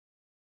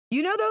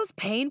You know those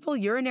painful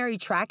urinary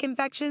tract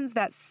infections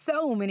that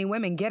so many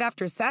women get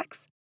after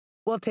sex?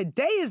 Well,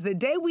 today is the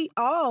day we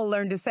all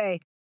learn to say,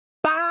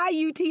 bye,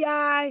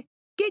 UTI.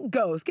 Get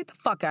ghost. Get the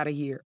fuck out of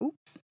here.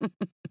 Oops.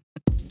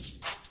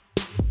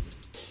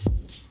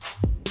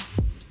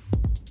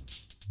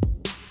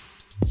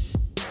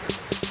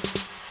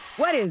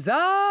 What is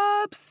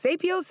up,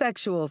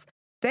 sapiosexuals?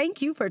 Thank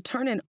you for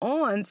turning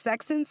on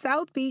Sex in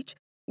South Beach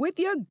with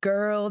your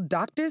girl,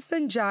 Dr.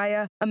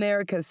 Sanjaya,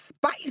 America's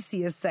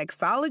spiciest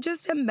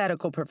sexologist and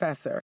medical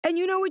professor. And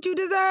you know what you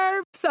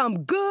deserve?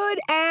 Some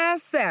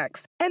good-ass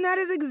sex. And that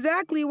is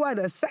exactly why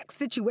the sex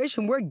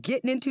situation we're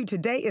getting into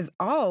today is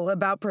all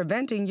about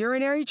preventing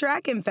urinary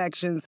tract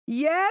infections.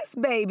 Yes,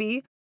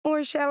 baby.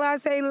 Or shall I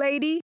say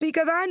lady?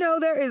 Because I know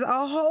there is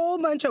a whole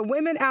bunch of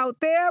women out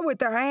there with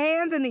their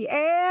hands in the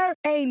air,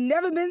 ain't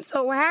never been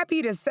so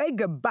happy to say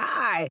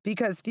goodbye,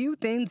 because few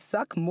things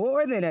suck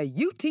more than a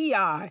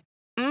UTI.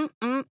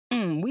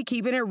 We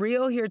keeping it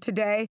real here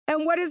today.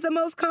 And what is the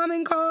most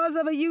common cause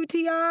of a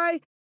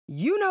UTI?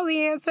 You know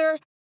the answer.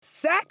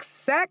 Sex,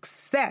 sex,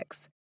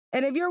 sex.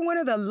 And if you're one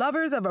of the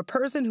lovers of a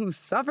person who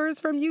suffers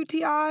from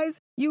UTIs,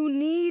 you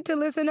need to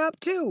listen up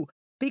too.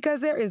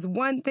 Because there is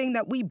one thing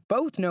that we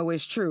both know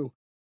is true.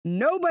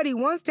 Nobody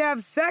wants to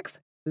have sex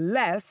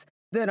less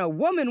than a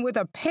woman with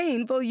a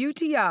painful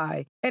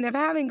UTI. And if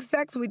having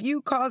sex with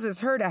you causes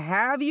her to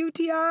have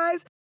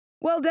UTIs,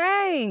 well,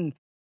 dang,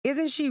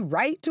 isn't she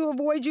right to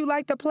avoid you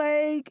like the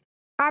plague?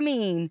 I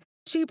mean,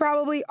 she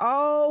probably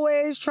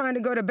always trying to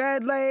go to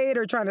bed late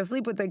or trying to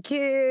sleep with the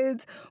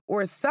kids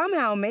or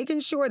somehow making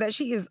sure that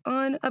she is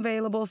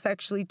unavailable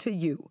sexually to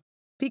you.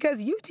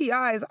 Because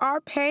UTIs are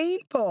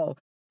painful.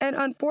 And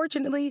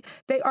unfortunately,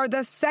 they are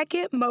the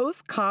second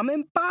most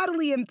common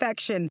bodily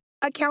infection,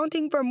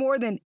 accounting for more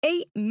than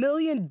 8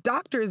 million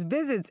doctor's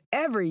visits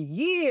every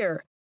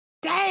year.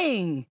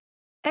 Dang!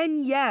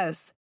 And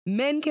yes,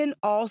 men can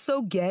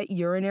also get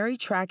urinary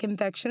tract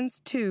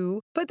infections too,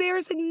 but they are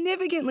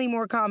significantly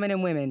more common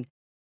in women.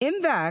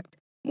 In fact,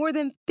 more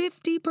than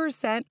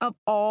 50% of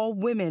all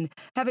women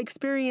have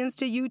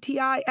experienced a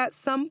UTI at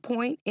some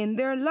point in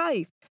their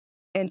life,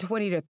 and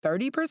 20 to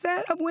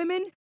 30% of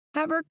women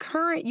have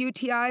recurrent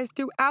UTIs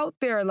throughout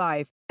their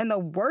life. And the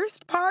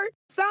worst part?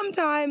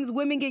 Sometimes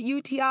women get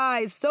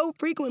UTIs so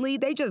frequently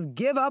they just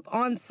give up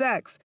on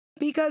sex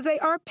because they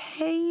are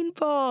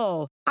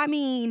painful. I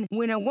mean,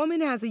 when a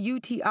woman has a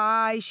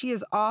UTI, she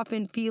is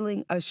often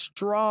feeling a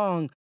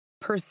strong,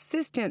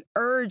 persistent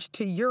urge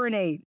to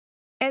urinate.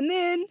 And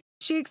then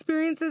she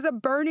experiences a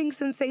burning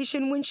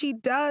sensation when she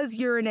does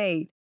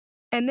urinate.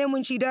 And then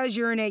when she does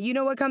urinate, you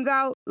know what comes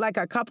out? Like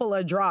a couple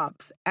of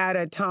drops at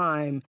a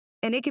time.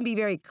 And it can be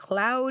very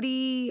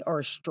cloudy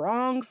or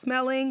strong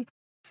smelling.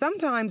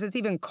 Sometimes it's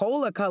even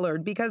cola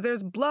colored because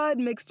there's blood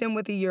mixed in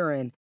with the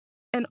urine.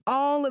 And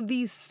all of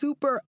these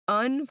super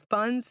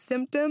unfun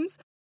symptoms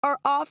are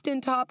often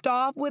topped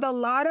off with a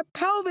lot of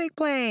pelvic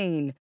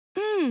pain.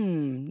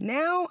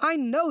 Now I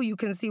know you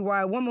can see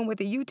why a woman with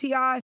a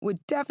UTI would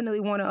definitely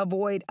want to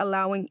avoid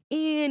allowing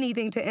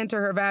anything to enter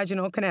her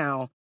vaginal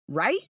canal,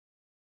 right?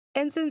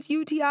 And since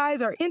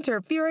UTIs are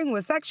interfering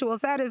with sexual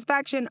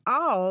satisfaction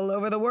all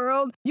over the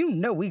world, you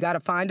know we gotta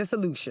find a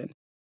solution.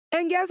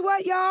 And guess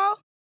what, y'all?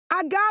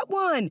 I got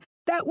one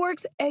that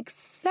works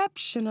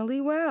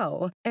exceptionally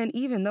well. And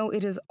even though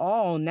it is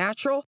all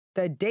natural,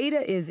 the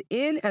data is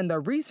in and the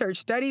research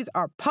studies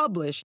are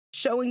published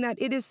showing that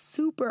it is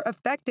super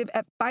effective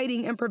at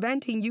fighting and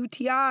preventing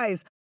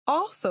UTIs,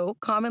 also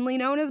commonly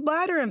known as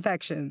bladder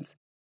infections.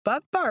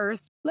 But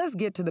first, let's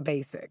get to the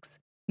basics.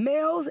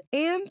 Males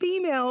and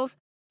females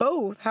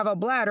both have a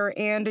bladder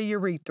and a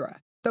urethra.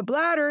 The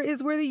bladder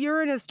is where the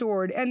urine is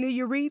stored, and the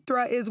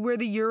urethra is where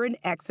the urine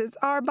exits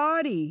our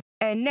body.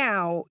 And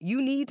now,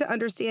 you need to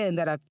understand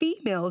that a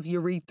female's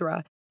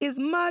urethra is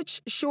much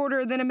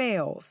shorter than a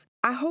male's.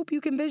 I hope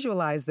you can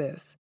visualize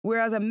this.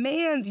 Whereas a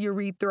man's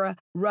urethra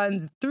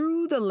runs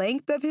through the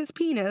length of his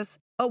penis,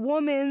 a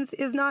woman's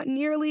is not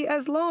nearly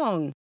as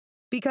long.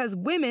 Because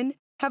women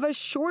have a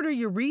shorter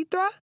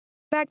urethra,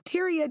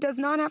 bacteria does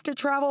not have to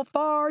travel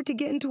far to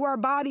get into our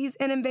bodies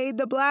and invade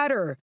the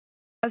bladder.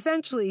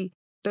 Essentially,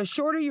 the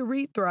shorter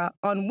urethra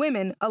on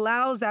women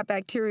allows that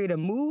bacteria to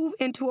move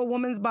into a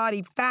woman's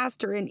body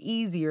faster and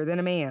easier than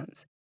a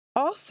man's.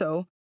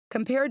 Also,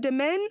 compared to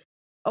men,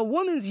 a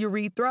woman's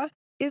urethra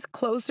is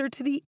closer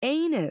to the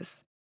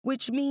anus,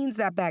 which means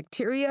that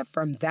bacteria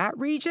from that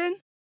region,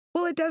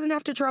 well, it doesn't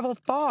have to travel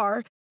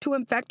far to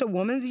infect a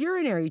woman's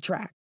urinary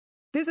tract.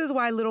 This is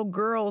why little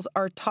girls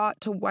are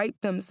taught to wipe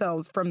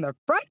themselves from the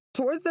front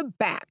towards the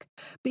back,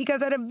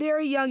 because at a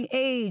very young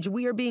age,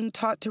 we are being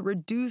taught to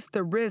reduce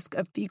the risk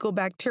of fecal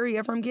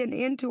bacteria from getting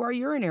into our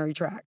urinary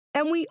tract.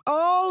 And we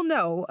all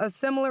know a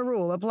similar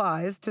rule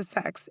applies to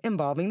sex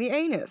involving the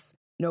anus.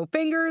 No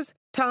fingers,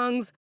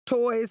 tongues,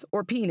 toys,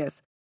 or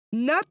penis.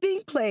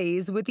 Nothing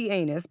plays with the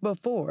anus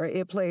before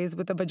it plays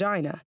with the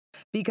vagina,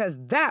 because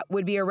that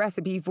would be a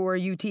recipe for a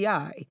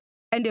UTI.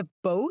 And if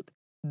both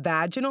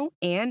vaginal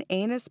and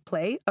anus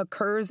play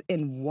occurs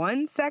in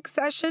one sex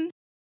session,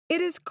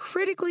 it is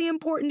critically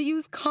important to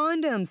use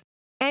condoms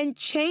and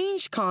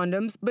change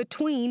condoms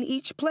between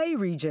each play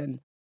region.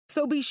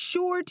 So be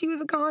sure to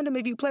use a condom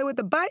if you play with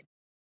the butt,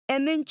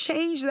 and then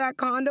change that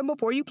condom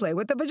before you play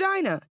with the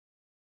vagina.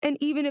 And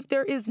even if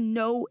there is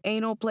no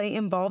anal play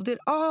involved at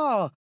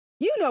all,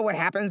 you know what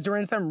happens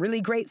during some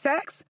really great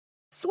sex?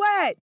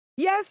 Sweat!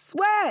 Yes,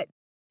 sweat!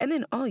 And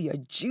then all your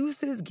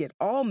juices get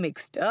all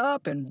mixed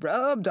up and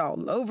rubbed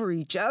all over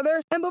each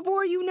other, and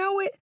before you know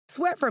it,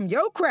 sweat from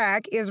your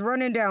crack is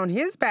running down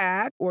his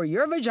back or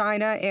your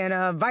vagina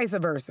and vice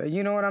versa.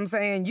 You know what I'm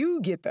saying? You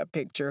get the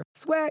picture.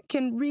 Sweat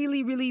can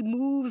really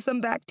move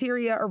some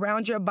bacteria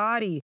around your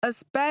body,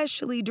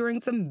 especially during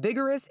some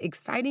vigorous,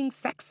 exciting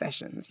sex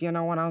sessions. You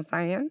know what I'm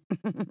saying?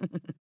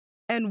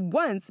 And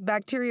once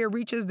bacteria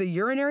reaches the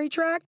urinary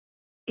tract,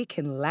 it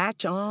can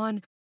latch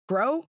on,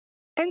 grow,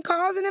 and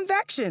cause an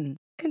infection.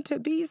 And to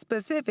be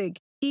specific,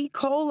 E.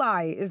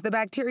 coli is the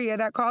bacteria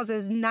that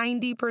causes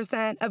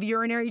 90% of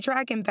urinary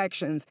tract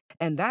infections,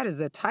 and that is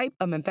the type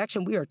of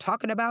infection we are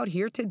talking about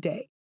here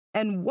today.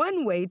 And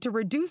one way to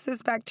reduce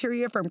this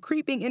bacteria from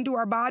creeping into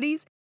our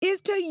bodies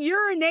is to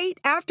urinate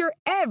after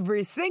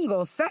every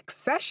single sex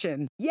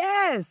session.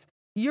 Yes!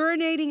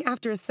 Urinating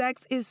after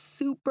sex is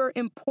super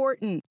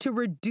important to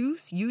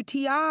reduce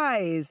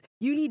UTIs.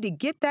 You need to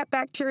get that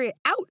bacteria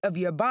out of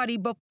your body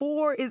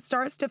before it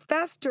starts to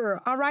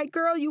fester. All right,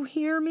 girl, you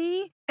hear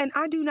me? And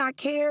I do not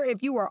care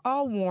if you are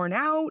all worn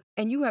out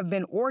and you have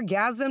been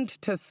orgasmed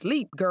to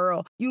sleep,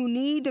 girl. You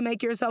need to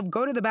make yourself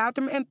go to the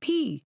bathroom and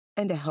pee.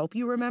 And to help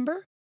you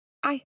remember,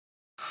 I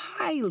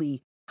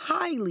highly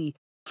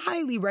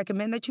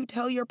recommend that you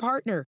tell your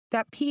partner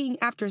that peeing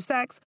after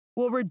sex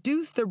will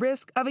reduce the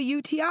risk of a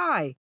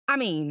UTI. I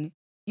mean,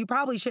 you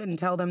probably shouldn't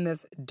tell them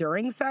this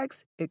during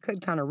sex. It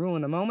could kind of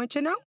ruin the moment,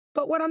 you know?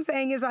 But what I'm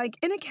saying is, like,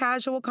 in a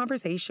casual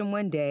conversation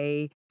one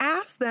day,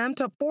 ask them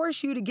to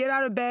force you to get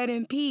out of bed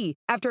and pee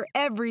after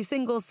every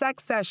single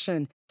sex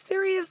session.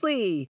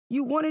 Seriously,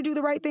 you want to do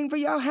the right thing for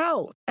your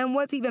health. And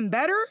what's even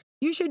better?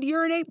 You should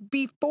urinate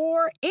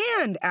before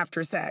and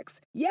after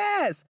sex.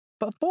 Yes,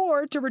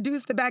 before to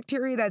reduce the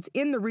bacteria that's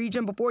in the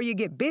region before you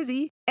get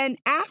busy, and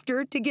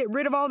after to get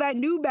rid of all that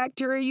new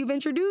bacteria you've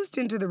introduced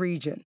into the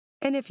region.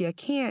 And if you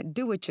can't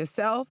do it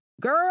yourself,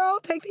 girl,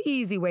 take the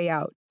easy way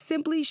out.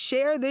 Simply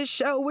share this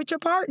show with your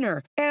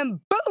partner, and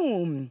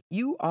boom,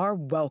 you are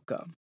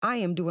welcome. I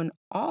am doing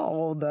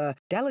all the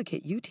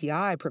delicate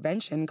UTI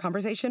prevention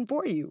conversation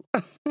for you.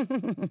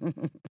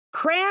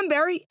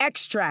 Cranberry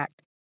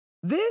extract.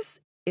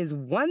 This is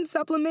one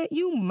supplement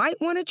you might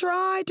want to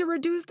try to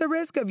reduce the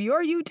risk of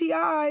your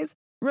UTIs.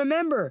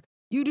 Remember,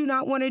 you do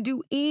not want to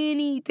do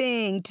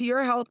anything to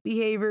your health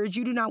behaviors.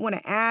 You do not want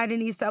to add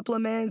any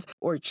supplements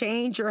or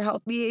change your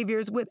health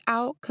behaviors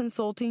without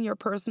consulting your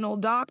personal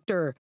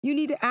doctor. You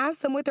need to ask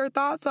them what their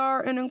thoughts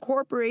are in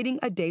incorporating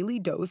a daily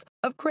dose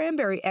of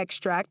cranberry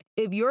extract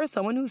if you're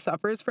someone who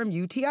suffers from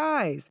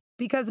UTIs.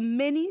 Because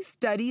many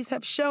studies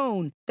have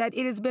shown that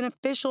it is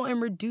beneficial in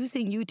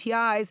reducing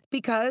UTIs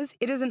because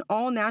it is an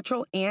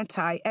all-natural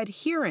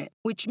anti-adherent,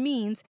 which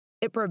means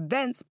it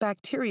prevents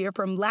bacteria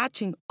from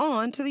latching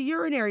on to the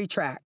urinary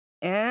tract.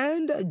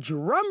 And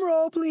drum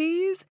roll,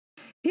 please.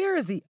 Here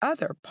is the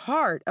other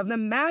part of the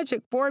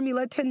magic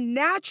formula to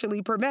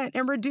naturally prevent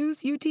and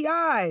reduce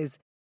UTIs.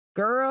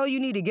 Girl, you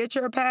need to get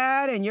your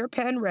pad and your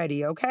pen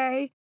ready,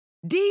 okay?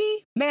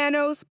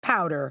 D-mannose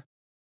powder.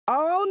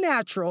 All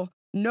natural,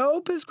 no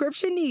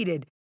prescription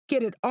needed.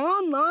 Get it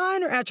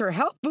online or at your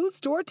health food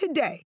store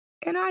today.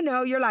 And I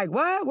know you're like,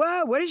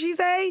 what did she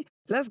say?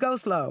 Let's go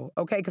slow,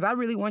 okay? Because I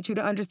really want you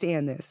to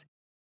understand this.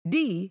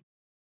 D,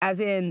 as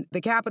in the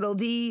capital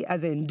D,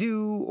 as in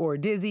do or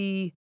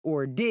dizzy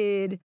or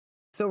did.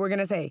 So we're going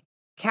to say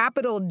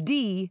capital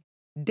D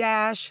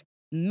dash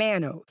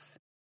mannose.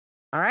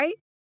 All right?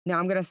 Now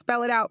I'm going to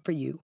spell it out for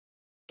you.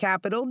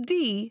 Capital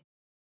D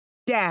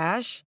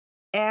dash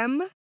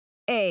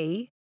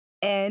MANNOSE.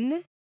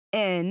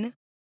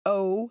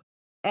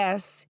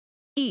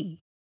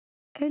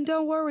 And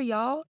don't worry,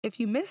 y'all. If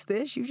you missed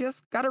this, you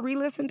just got to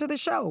re-listen to the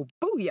show.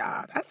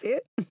 Booyah, that's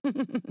it.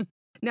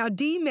 Now,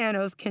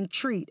 D-mannose can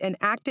treat an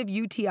active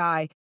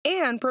UTI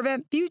and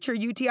prevent future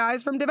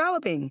UTIs from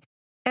developing.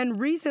 And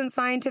recent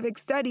scientific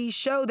studies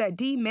show that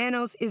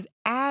D-mannose is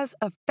as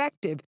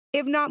effective,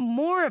 if not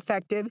more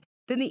effective,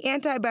 than the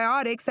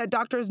antibiotics that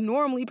doctors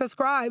normally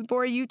prescribe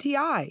for a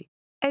UTI.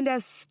 And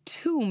as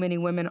too many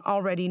women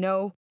already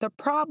know, the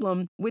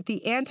problem with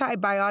the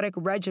antibiotic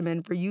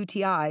regimen for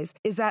UTIs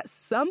is that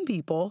some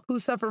people who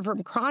suffer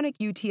from chronic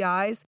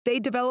UTIs, they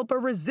develop a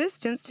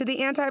resistance to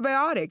the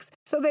antibiotics,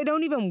 so they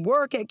don't even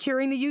work at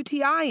curing the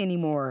UTI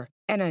anymore.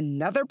 And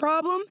another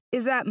problem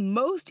is that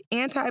most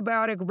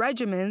antibiotic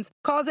regimens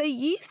cause a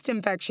yeast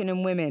infection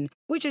in women,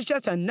 which is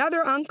just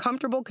another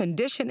uncomfortable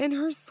condition in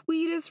her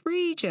sweetest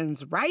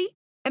regions, right?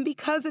 And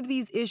because of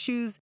these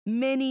issues,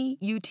 many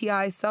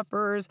UTI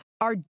sufferers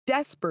are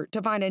desperate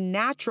to find a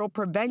natural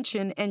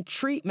prevention and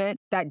treatment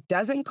that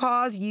doesn't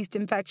cause yeast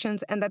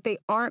infections and that they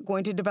aren't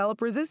going to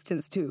develop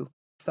resistance to.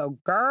 So,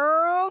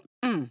 girl,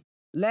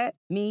 let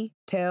me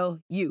tell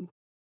you,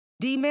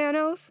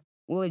 D-mannose,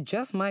 well, it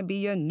just might be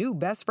your new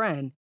best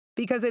friend.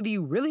 Because if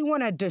you really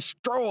want to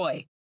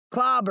destroy,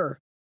 clobber,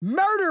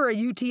 murder a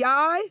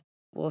UTI,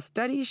 well,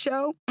 studies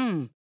show,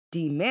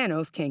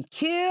 D-Manos can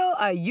kill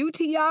a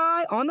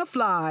UTI on the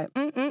fly.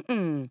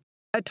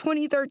 A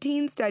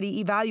 2013 study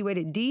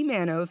evaluated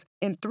D-Manos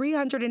in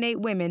 308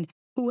 women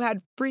who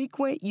had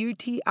frequent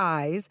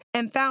UTIs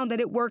and found that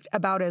it worked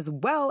about as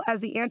well as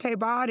the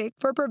antibiotic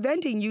for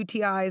preventing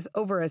UTIs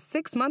over a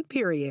 6-month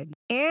period.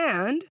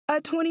 And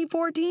a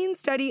 2014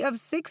 study of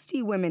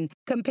 60 women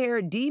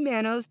compared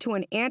D-Manos to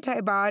an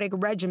antibiotic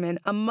regimen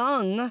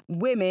among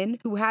women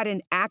who had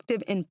an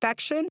active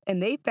infection,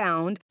 and they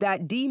found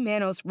that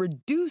D-Manos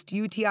reduced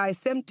UTI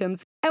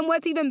symptoms. And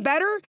what's even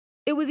better,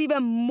 it was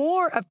even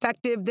more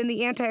effective than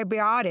the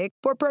antibiotic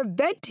for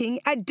preventing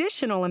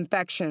additional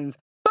infections.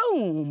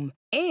 Boom!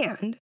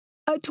 And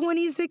a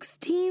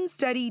 2016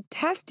 study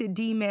tested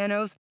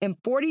D-Manos in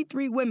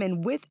 43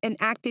 women with an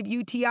active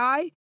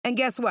UTI. And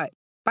guess what?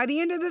 By the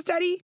end of the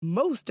study,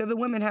 most of the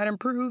women had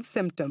improved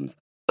symptoms.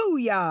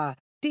 Booyah!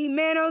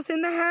 D-Manos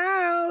in the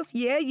house!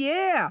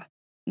 Yeah!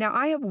 Now,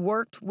 I have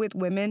worked with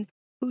women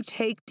who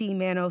take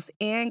D-Manos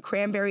and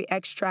cranberry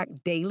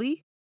extract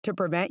daily to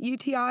prevent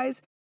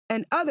UTIs,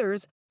 and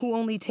others who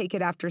only take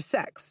it after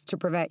sex to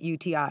prevent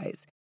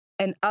UTIs,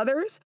 and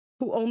others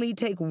who only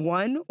take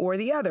one or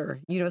the other.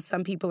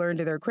 Some people are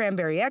into their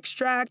cranberry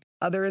extract,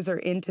 others are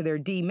into their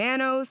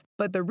D-Manos,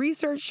 but the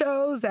research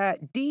shows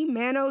that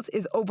D-Manos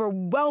is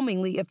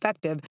overwhelmingly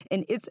effective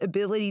in its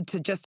ability to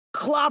just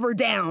clobber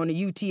down a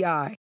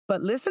UTI.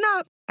 But listen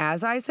up,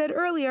 as I said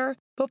earlier,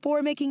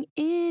 before making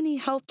any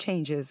health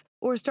changes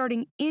or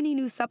starting any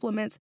new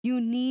supplements, you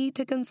need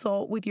to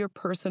consult with your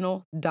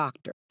personal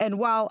doctor. And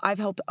while I've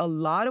helped a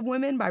lot of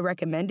women by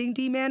recommending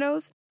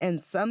D-Manos,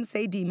 and some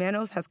say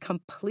D-Manos has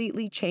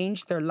completely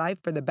changed their life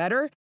for the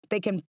better, they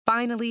can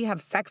finally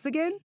have sex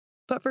again.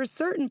 But for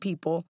certain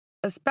people,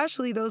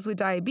 especially those with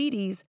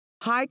diabetes,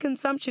 high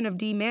consumption of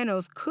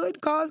D-Manos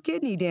could cause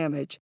kidney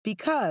damage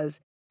because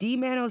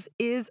D-Manos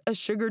is a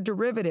sugar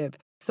derivative.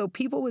 So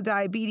people with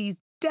diabetes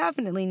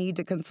definitely need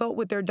to consult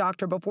with their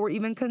doctor before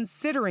even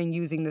considering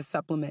using this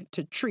supplement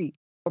to treat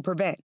or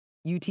prevent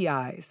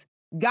UTIs.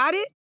 Got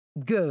it?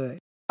 Good.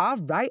 All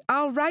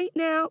right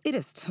now, it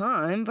is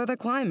time for the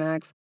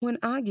climax when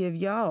I give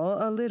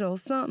y'all a little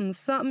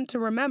something to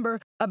remember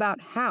about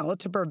how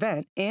to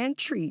prevent and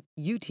treat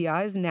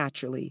UTIs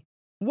naturally.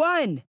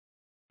 1.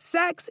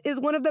 Sex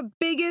is one of the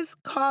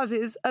biggest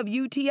causes of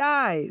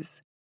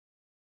UTIs.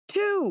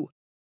 2.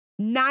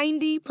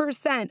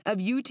 90% of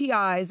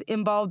UTIs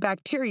involve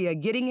bacteria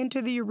getting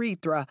into the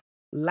urethra,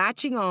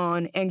 latching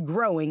on, and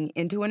growing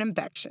into an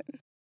infection.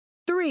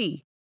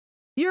 3.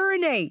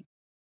 Urinate,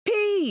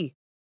 pee,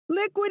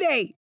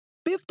 liquidate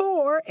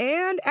before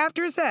and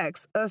after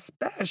sex,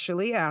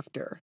 especially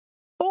after.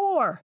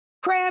 4.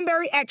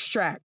 Cranberry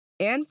extract.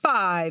 And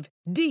 5.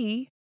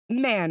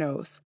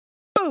 D-Manos.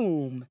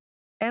 Boom!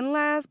 And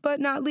last but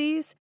not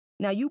least,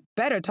 now you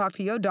better talk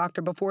to your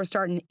doctor before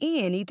starting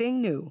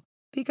anything new.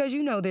 Because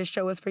this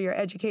show is for your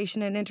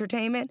education and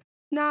entertainment,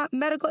 not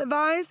medical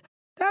advice.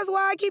 That's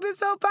why I keep it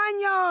so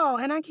fun, y'all.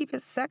 And I keep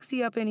it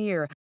sexy up in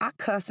here. I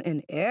cuss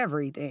in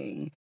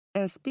everything.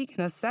 And speaking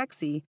of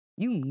sexy,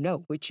 you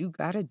know what you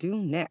gotta do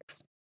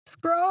next.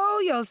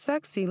 Scroll your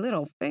sexy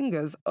little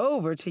fingers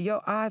over to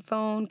your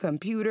iPhone,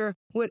 computer,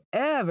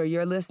 whatever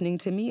you're listening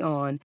to me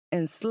on,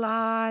 and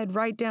slide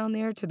right down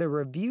there to the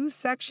review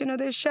section of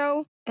this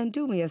show and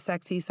do me a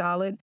sexy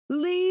solid.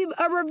 Leave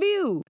a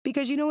review,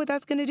 because you know what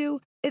that's gonna do?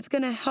 It's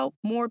going to help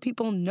more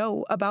people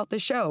know about the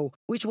show,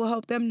 which will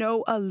help them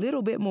know a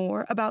little bit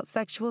more about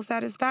sexual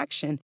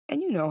satisfaction.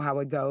 And you know how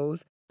it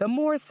goes. The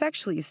more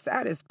sexually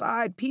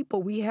satisfied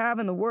people we have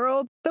in the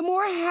world, the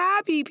more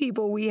happy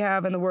people we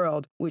have in the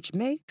world, which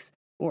makes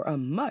for a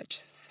much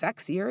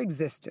sexier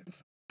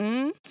existence.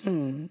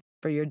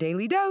 For your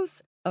daily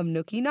dose of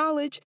Nookie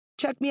knowledge,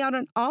 check me out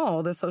on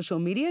all the social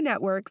media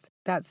networks.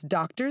 That's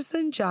Dr.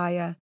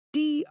 Sonjia,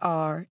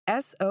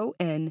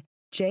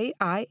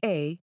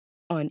 DrSonJia,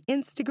 on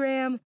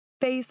Instagram,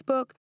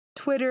 Facebook,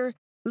 Twitter,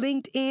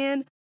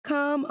 LinkedIn.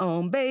 Come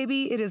on,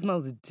 baby. It is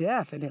most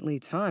definitely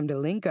time to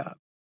link up.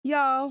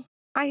 Y'all,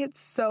 I had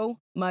so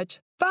much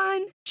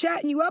fun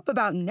chatting you up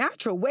about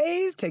natural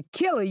ways to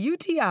kill a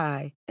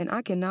UTI, and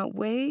I cannot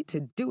wait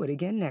to do it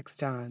again next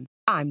time.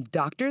 I'm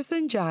Dr.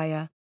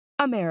 Sonjia,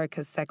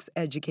 America's sex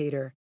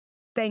educator.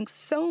 Thanks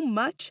so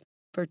much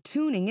for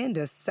tuning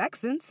into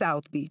Sex in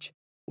South Beach,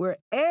 where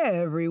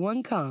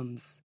everyone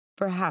comes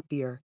for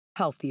happier,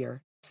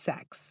 healthier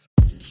sex.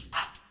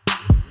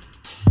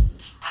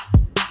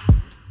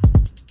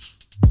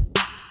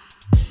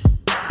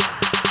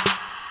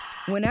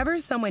 Whenever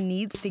someone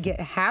needs to get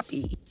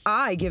happy,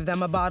 I give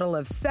them a bottle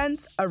of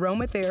Sense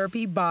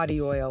Aromatherapy Body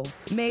Oil.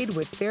 Made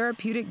with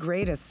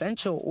therapeutic-grade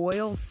essential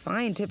oils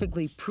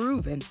scientifically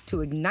proven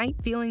to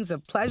ignite feelings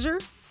of pleasure,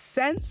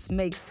 Sense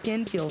makes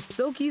skin feel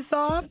silky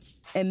soft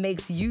and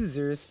makes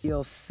users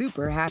feel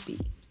super happy.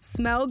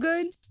 Smell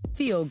good,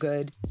 feel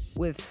good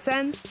with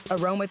Sense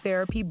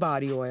Aromatherapy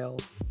Body Oil.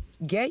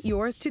 Get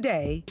yours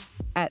today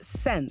at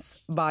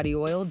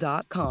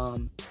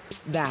sensebodyoil.com.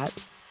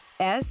 That's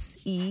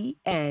SENSE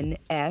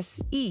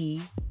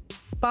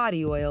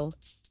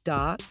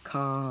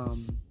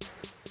bodyoil.com.